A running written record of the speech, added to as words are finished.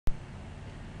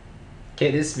Okay,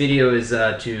 this video is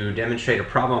to demonstrate a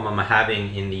problem I'm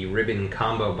having in the ribbon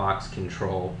combo box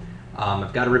control.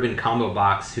 I've got a ribbon combo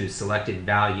box whose selected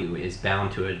value is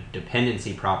bound to a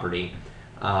dependency property.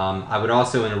 I would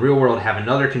also, in the real world, have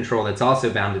another control that's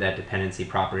also bound to that dependency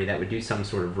property that would do some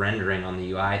sort of rendering on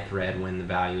the UI thread when the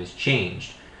value is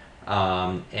changed.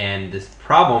 And this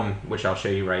problem, which I'll show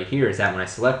you right here, is that when I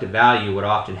select a value, what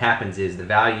often happens is the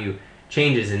value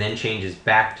changes and then changes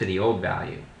back to the old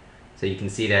value. So you can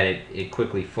see that it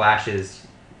quickly flashes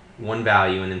one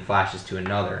value and then flashes to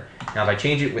another. Now if I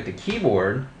change it with the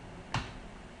keyboard,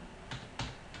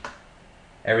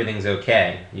 everything's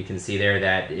okay. You can see there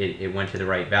that it went to the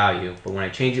right value. But when I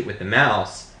change it with the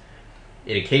mouse,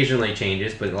 it occasionally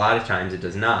changes, but a lot of times it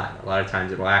does not. A lot of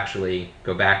times it will actually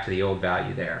go back to the old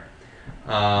value there.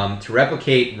 To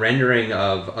replicate rendering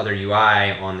of other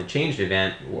UI on the changed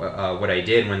event, what I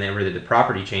did whenever the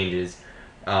property changes,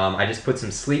 I just put some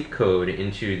sleep code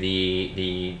into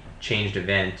the changed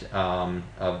event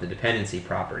of the dependency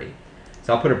property.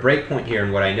 So I'll put a breakpoint here,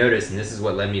 and what I noticed, and this is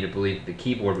what led me to believe the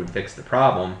keyboard would fix the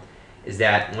problem, is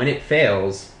that when it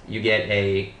fails, you get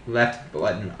a left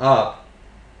button up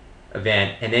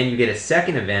event, and then you get a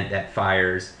second event that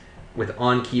fires with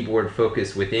on keyboard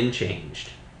focus within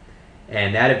changed.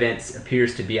 And that event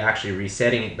appears to be actually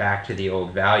resetting it back to the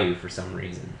old value for some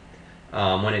reason.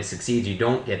 When it succeeds, you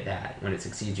don't get that. When it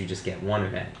succeeds, you just get one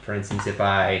event. For instance, if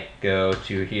I go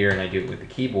to here and I do it with the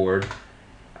keyboard,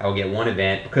 I will get one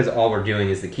event. Because all we're doing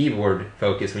is the keyboard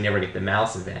focus, we never get the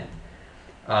mouse event.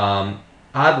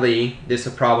 Oddly, this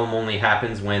problem only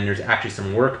happens when there's actually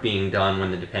some work being done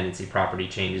when the dependency property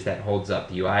changes that holds up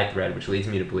the UI thread, which leads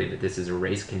me to believe that this is a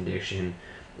race condition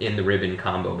in the ribbon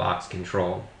combo box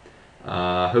control.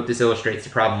 Hope this illustrates the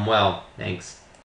problem well. Thanks.